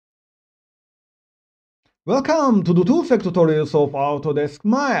Welcome to the ToolSeq tutorials of Autodesk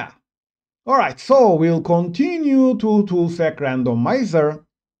Maya. Alright, so we'll continue to ToolSeq randomizer.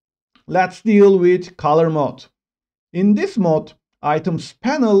 Let's deal with color mode. In this mode, items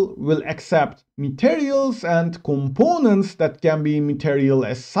panel will accept materials and components that can be material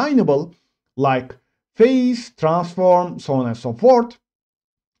assignable, like face, transform, so on and so forth.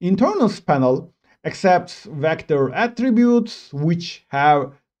 Internals panel accepts vector attributes which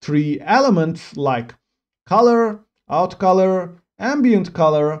have three elements like color, outColor,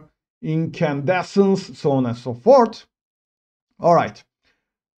 ambientColor, incandescence, so on and so forth. Alright,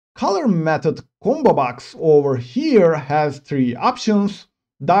 color method combobox over here has three options: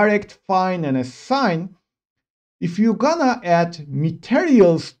 direct, find, and assign. If you're gonna add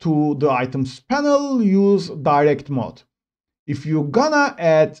materials to the items panel, use direct mode. If you're gonna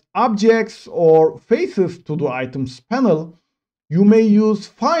add objects or faces to the items panel, you may use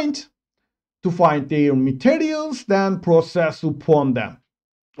find to find their materials, then process upon them.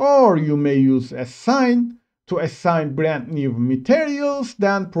 Or you may use assign to assign brand new materials,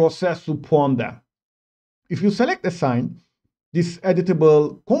 then process upon them. If you select assign, this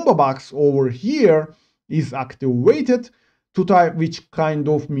editable combo box over here is activated to type which kind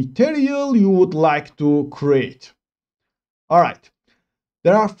of material you would like to create. Alright,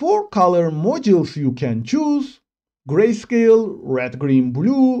 there are four color modules you can choose: grayscale, red, green,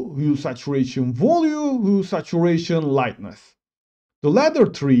 blue, hue, saturation, volume, hue, saturation, lightness. The latter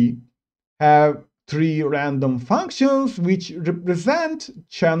three have three random functions which represent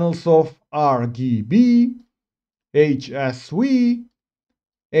channels of RGB, HSV,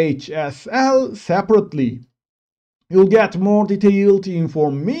 HSL separately. You'll get more detailed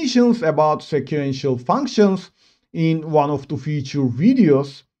information about sequential functions in one of the future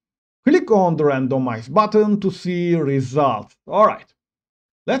videos. Click on the randomize button to see results. Alright,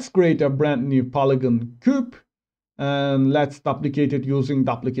 let's create a brand new polygon cube and let's duplicate it using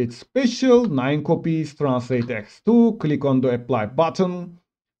duplicate special, 9 copies, translate X2, click on the apply button,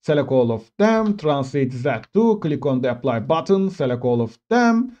 select all of them, translate Z2, click on the apply button, select all of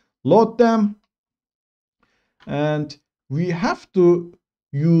them, load them, and we have to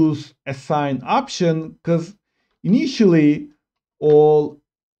use assign option because initially all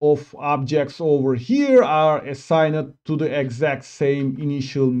of objects over here are assigned to the exact same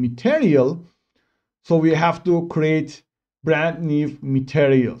initial material. So we have to create brand new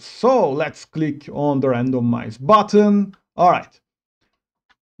materials. So let's click on the randomize button. All right.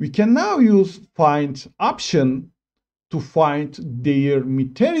 We can now use find option to find their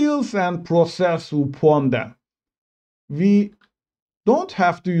materials and process upon them. We don't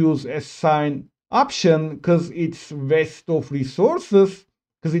have to use assign option because it's waste of resources,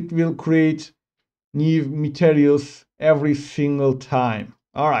 because it will create new materials every single time.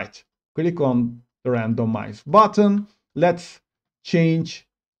 All right, click on the randomize button. Let's change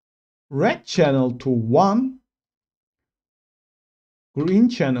red channel to 1, green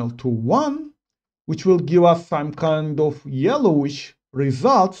channel to 1, which will give us some kind of yellowish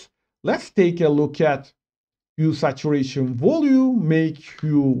results. Let's take a look at hue, saturation, volume, make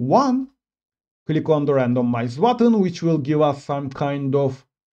hue 1. Click on the randomize button, which will give us some kind of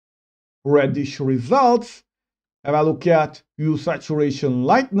reddish results. Have a look at hue, saturation,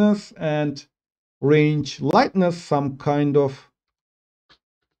 lightness, and range lightness, some kind of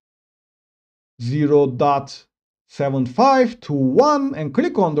 0.75 to 1, and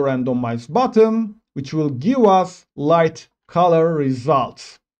click on the randomize button, which will give us light color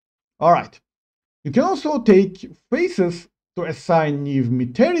results. All right. You can also take faces to assign new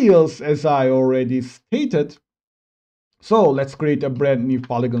materials, as I already stated. So let's create a brand new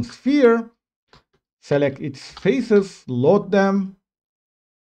polygon sphere. Select its faces, load them.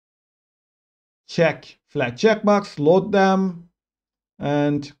 Check flat checkbox, load them.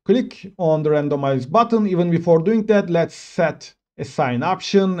 And click on the randomize button. Even before doing that, let's set assign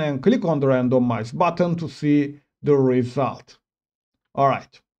option and click on the randomize button to see the result. All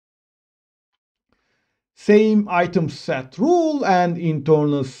right. Same item set rule and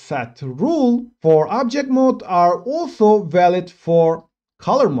internal set rule for object mode are also valid for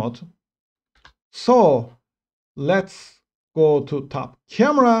color mode. So let's go to top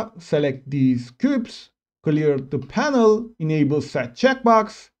camera, select these cubes, clear the panel, enable set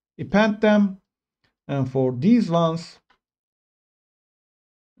checkbox, append them, and for these ones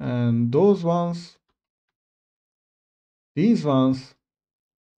and those ones, these ones,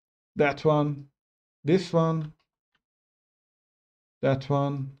 that one, this one, that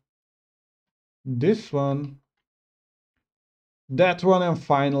one, this one, that one, and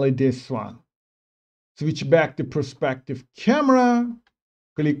finally this one. Switch back to perspective camera,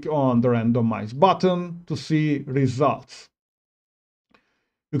 click on the randomize button to see results.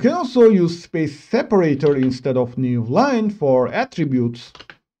 You can also use space separator instead of new line for attributes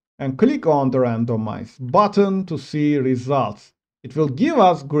and click on the randomize button to see results. It will give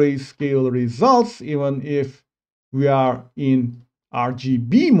us grayscale results even if we are in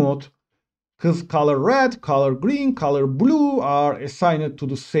RGB mode, because color red, color green, color blue are assigned to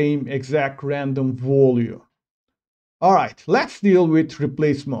the same exact random value. Alright, let's deal with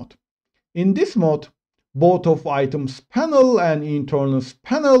replace mode. In this mode, both of items panel and internals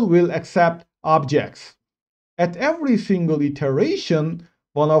panel will accept objects. At every single iteration,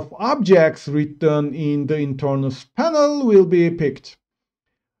 one of objects written in the internals panel will be picked.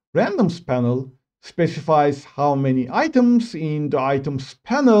 Randoms panel specifies how many items in the items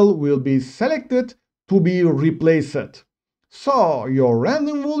panel will be selected to be replaced. So your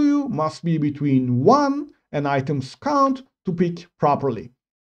random value must be between 1 and items count to pick properly.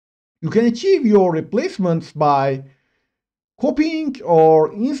 You can achieve your replacements by copying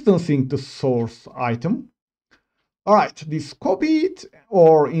or instancing the source item. Alright, this copied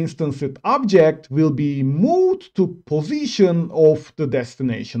or instanced object will be moved to position of the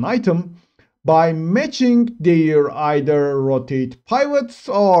destination item by matching their either rotate pivots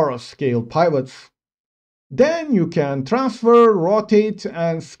or scale pivots. Then you can transfer, rotate,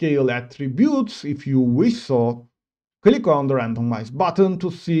 and scale attributes if you wish so. Click on the randomize button to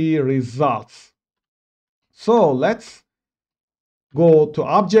see results. So let's go to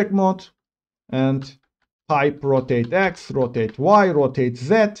object mode and type rotate X, rotate Y, rotate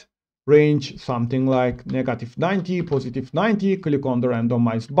Z, range something like -90, +90. Click on the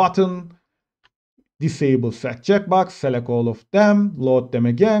randomize button, disable set checkbox, select all of them, load them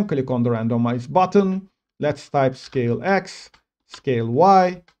again, click on the randomize button. Let's type scale X, scale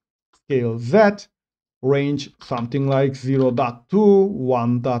Y, scale Z, range something like 0.2,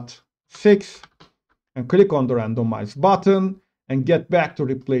 1.6, and click on the randomize button and get back to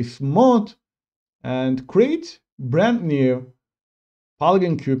replace mode and create brand new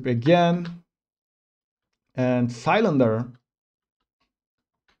polygon cube again, and cylinder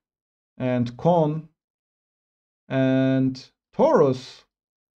and cone and torus,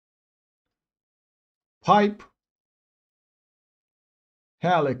 pipe,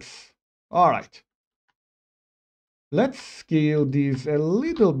 helix. All right. Let's scale these a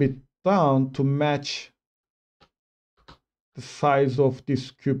little bit down to match the size of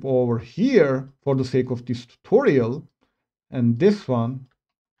this cube over here for the sake of this tutorial. And this one,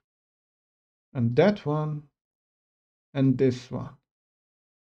 and that one, and this one.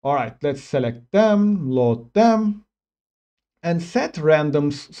 All right, let's select them, load them, and set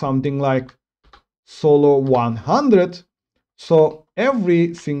randoms something like solo 100. So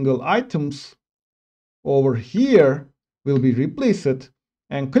every single items over here will be replaced,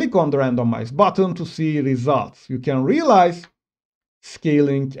 and click on the randomize button to see results. You can realize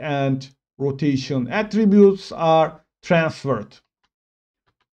scaling and rotation attributes are transferred.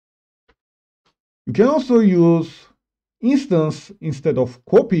 You can also use instance instead of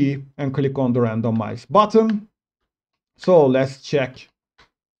copy and click on the randomize button. So let's check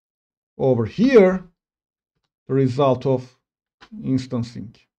over here the result of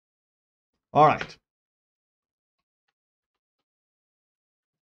instancing. All right.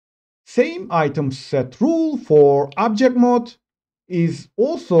 Same item set rule for object mode is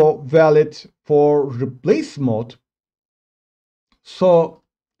also valid for replace mode. So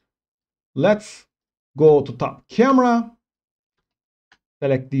let's go to top camera,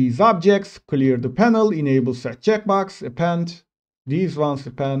 select these objects, clear the panel, enable set checkbox, append, these ones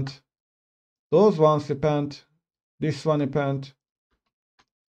append, those ones append, this one append,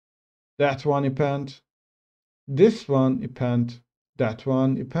 that one append, this one append, that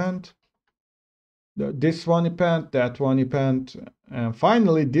one append, this one append, that one append, and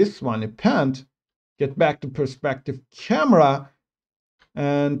finally this one append. Get back to perspective camera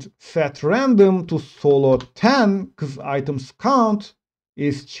and set random to solo 10 because items count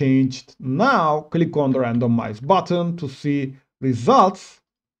is changed now. Click on the randomize button to see results.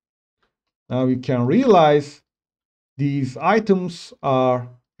 Now you can realize these items are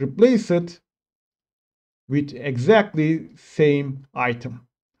replaced with exactly same item.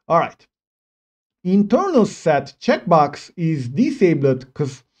 All right. Internal set checkbox is disabled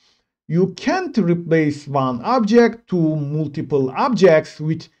because you can't replace one object to multiple objects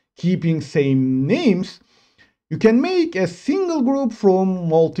with keeping same names. You can make a single group from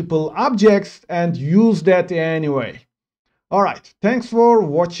multiple objects and use that anyway. All right, thanks for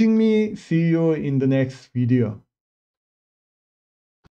watching me. See you in the next video.